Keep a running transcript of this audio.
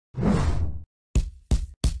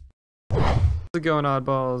How's it going,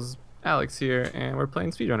 Oddballs? Alex here, and we're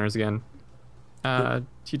playing speedrunners again.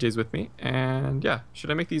 TJ's with me, and yeah, should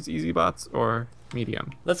I make these easy bots or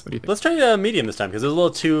medium? Let's What do you think? let's try medium this time because it was a little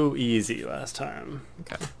too easy last time.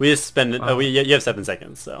 Okay. We just spend it. You have 7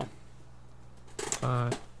 seconds, so.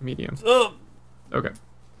 Medium. Oh, Okay.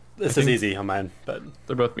 this is easy on mine, but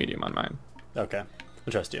They're both medium on mine. okay, I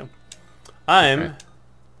trust you. I'm Okay.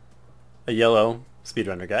 a yellow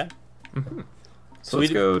speedrunner guy. So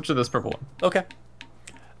let's go to this purple one. Okay.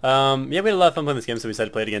 Yeah, we had a lot of fun playing this game, so we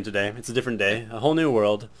decided to play it again today. It's a different day, a whole new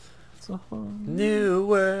world. It's a whole... New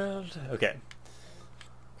world. Okay.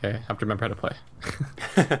 Okay, I have to remember how to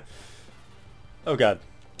play. Oh god,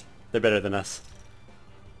 they're better than us.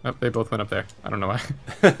 Oh, they both went up there. I don't know why.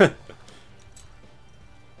 I'm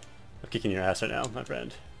kicking your ass right now, my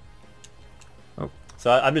friend. Oh.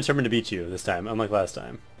 So I'm determined to beat you this time, unlike last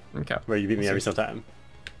time, Okay. where you beat me We'll every see. single time.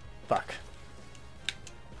 Fuck.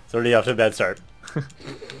 It's already off to a bad start.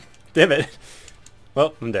 Damn it.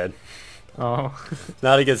 Well, I'm dead. Oh.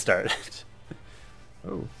 Not a good start.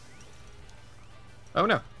 Oh. Oh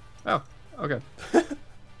no. Oh. Okay.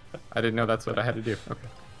 I didn't know that's what I had to do. Okay.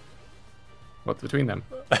 What's between them?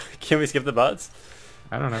 Can we skip the bots?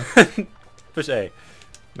 I don't know. Push A.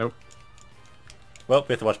 Nope. Well,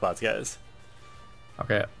 we have to watch bots, guys.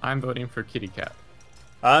 Okay, I'm voting for Kitty Cat.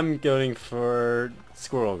 I'm going for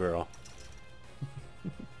Squirrel Girl.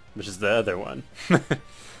 Which is the other one.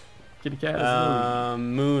 Kitty Cat is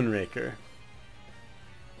Moonraker.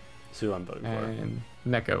 That's who I'm voting for. and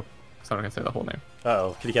Neko. So I'm not gonna say the whole name.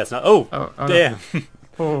 Uh-oh, Kitty Cat's not. Oh! Oh Damn! No.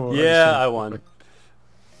 Oh, Yeah, I won.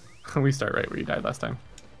 We start right where you died last time.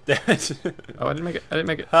 Damn it. Oh, I didn't make it. I didn't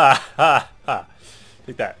make it. Ha! Ha! Ha!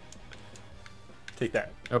 Take that. Take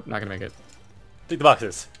that. Oh, not gonna make it. Take the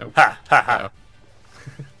boxes. Oh. Ha! Ha! Ha!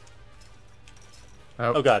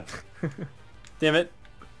 Oh. Oh god. Damn it.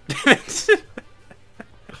 Damn it.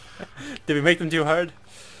 Did we make them too hard?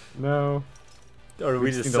 No. Or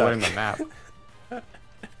we just need to suck? learn the map. I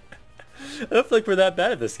don't feel like we're that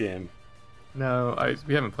bad at this game. No,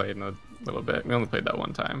 we haven't played in a little bit. We only played that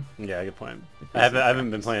one time. Yeah, good point. I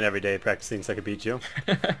haven't been playing every day practicing so I could beat you.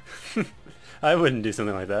 I wouldn't do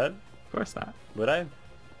something like that. Of course not. Would I?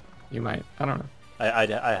 You might. I don't know. I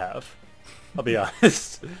have. I'll be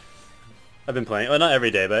honest. I've been playing. Well, not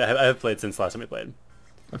every day, but I have played since last time we played.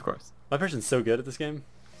 Of course. My person's so good at this game.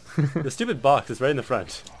 The stupid box is right in the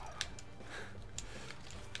front.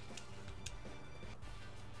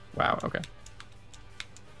 Wow. Okay.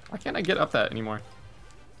 Why can't I get up that anymore?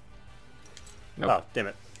 Nope. Oh, damn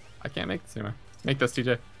it. I can't make this anymore. Make this,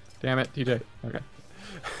 TJ. Damn it, TJ.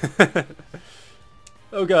 Okay.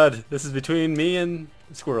 Oh god, this is between me and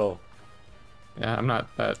Squirrel. Yeah, I'm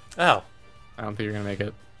not that. Ow. I don't think you're gonna make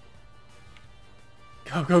it.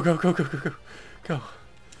 Go, go, go, go, go, go, go.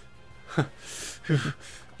 Go.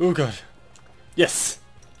 Oh god. Yes.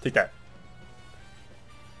 Take that.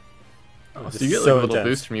 Oh, This so you get is like so a little intense.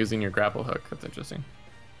 boost from using your grapple hook. That's interesting.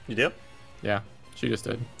 You do? Yeah, she just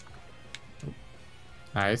did.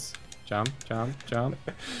 Nice. Jump, jump, jump.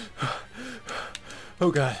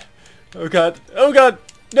 Oh god. Oh god. Oh god.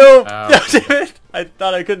 No! Ow. No, damn it! I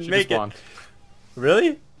thought I couldn't She make just it. won.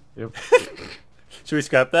 Really? Yep. Should we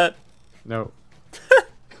scrap that? No.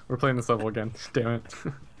 We're playing this level again. Damn it.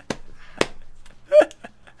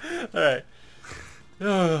 Alright.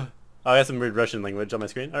 Oh, I got some weird Russian language on my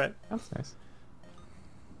screen. Alright. That's nice.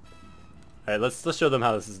 Alright, let's show them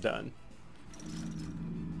how this is done.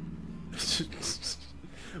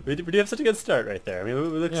 we do have such a good start right there. I mean,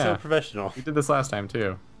 we look so Yeah. professional. We did this last time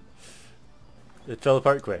too. It fell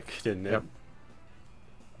apart quick, didn't it? Yep.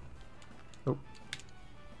 Oh.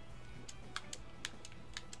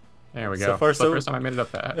 There we go. So far, It's the so- first time I made it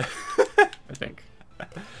up that. I think.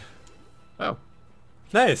 Oh.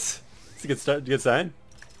 Nice. It's a good start. Good sign.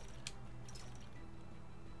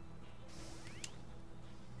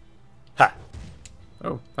 Ha!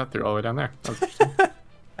 Oh, that threw all the way down there. That was interesting.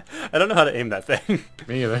 I don't know how to aim that thing.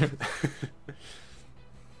 Me either.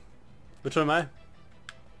 Which one am I?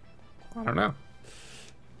 I don't know.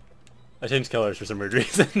 I changed colors for some weird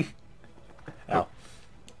reason. Ow.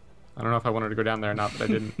 I don't know if I wanted to go down there or not, but I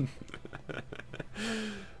didn't.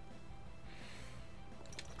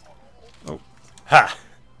 Oh. Ha!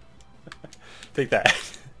 Take that.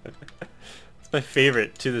 It's my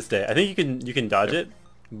favorite to this day. I think you can dodge it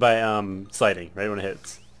by sliding right when it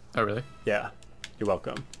hits. Oh, really? Yeah. You're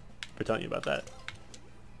welcome for telling you about that.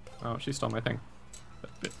 Oh, she stole my thing.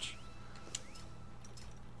 That bitch.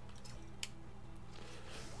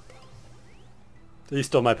 So you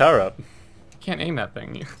stole my power up. Can't aim that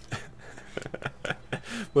thing.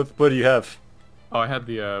 What do you have? Oh, I had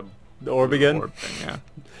the The orb again? Orb thing, yeah.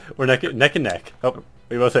 We're neck and neck. Oh,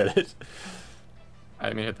 we both hit it. I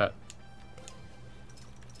didn't mean to hit that.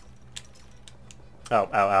 Ow,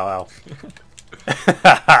 ow, ow,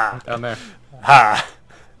 ow. Down there. Ha!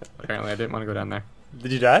 Apparently I didn't want to go down there.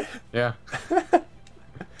 Did you die? Yeah.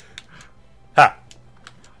 Ha!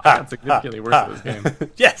 I got significantly worse at this game.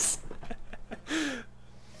 Yes!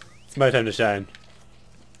 It's my time to shine.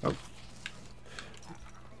 Oh.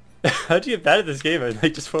 How'd you get bad at this game in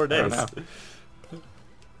like just 4 days? I don't know.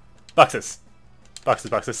 Boxes. Boxes,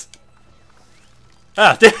 boxes.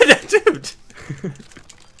 Ah, damn it, dude!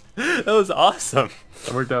 That was awesome.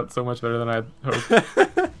 That worked out so much better than I had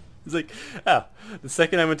hoped. It's like, ah, the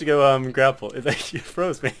second I went to go grapple, it like, you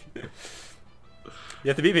froze me. You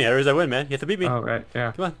have to beat me, otherwise I win, man. You have to beat me. Oh, right,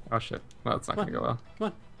 yeah. Come on. Oh, shit. Well, it's not Come going to go well. Come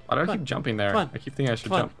on. Why do I Come keep on. jumping there? Come on. I keep thinking I should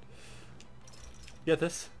Come on. jump. You got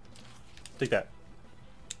this. Take that.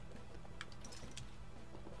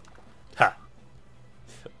 Ha!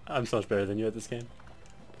 I'm so much better than you at this game.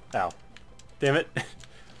 Ow. Damn it.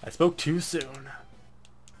 I spoke too soon.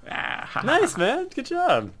 Ah, Nice, man. Good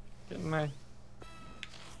job. Getting my...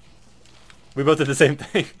 We both did the same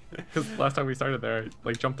thing. Because last time we started there, I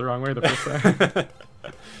like jumped the wrong way the first time.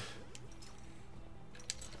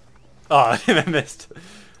 Oh, damn, I missed.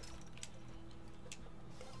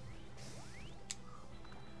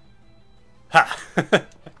 Ha!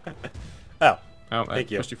 Oh, Oh, I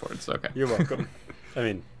Thank you. pushed you forward, so okay. you're welcome. I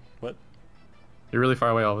mean, what? You're really far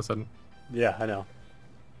away all of a sudden. Yeah, I know.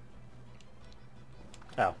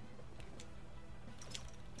 Ow.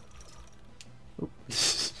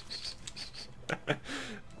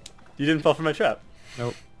 You didn't fall for my trap.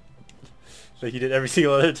 Nope. Like you did every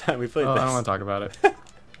single other time we played Oh, this. I don't want to talk about it.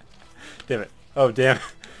 Damn it. Oh, damn.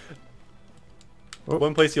 Oh.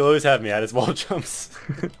 One place you'll always have me at is wall jumps.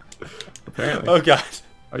 Apparently. Oh, God.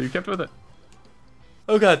 Oh, you kept with it.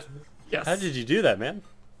 Oh, God. Yes. How did you do that, man?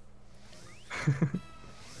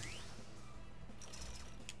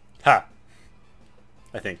 Ha.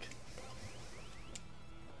 I think.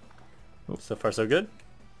 Oh. So far, so good.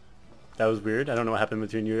 That was weird. I don't know what happened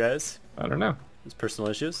between you guys. I don't know. It's personal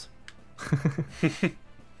issues.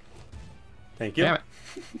 Thank you. Damn it.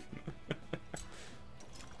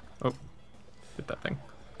 Oh. Hit that thing.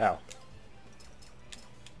 Ow.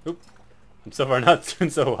 Oop. I'm so far not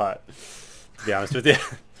doing so hot. To be honest with you.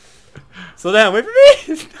 Slow down. Wait for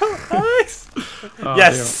me. No, Alex. Oh,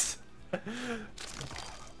 Yes.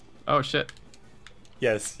 Oh, shit.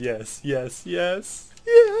 Yes. Yes. Yes. Yes.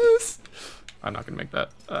 Yes. I'm not going to make that.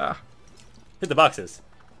 Ah. Hit the boxes.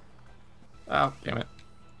 Oh, damn it.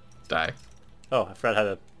 Die. Oh, I forgot how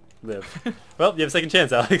to live. Well, you have a second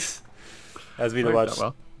chance, Alex. As we to Worked watch out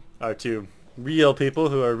well. our two real people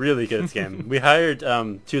who are really good at this game. We hired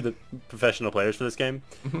two of the professional players for this game.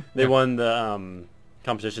 They Yeah. won the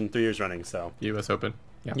competition 3 years running, so. US Open.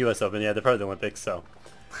 Yeah. U.S. Open, yeah, they're part of the Olympics, so.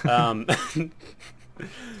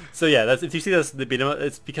 So yeah, that's if you see us beat them,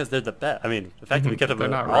 it's because they're the best. I mean, the fact that we kept up They're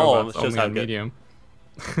with not all robots, shows only how on good. medium.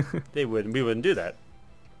 We wouldn't do that.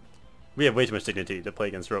 We have way too much dignity to play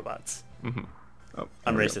against robots. Mm-hmm. Oh,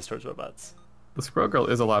 I'm there we go. racist towards robots. The Squirrel Girl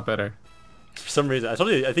is a lot better. For some reason, I told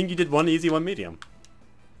you, I think you did one easy, one medium.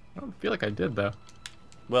 I don't feel like I did, though.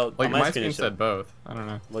 Well, Like, on my it screen showed- said both. I don't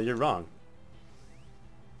know. Well, you're wrong.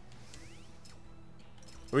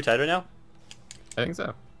 Are we tied right now? I think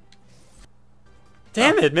so.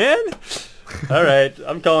 Damn it, man! Alright,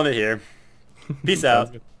 I'm calling it here. Peace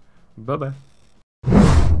out. Bye-bye.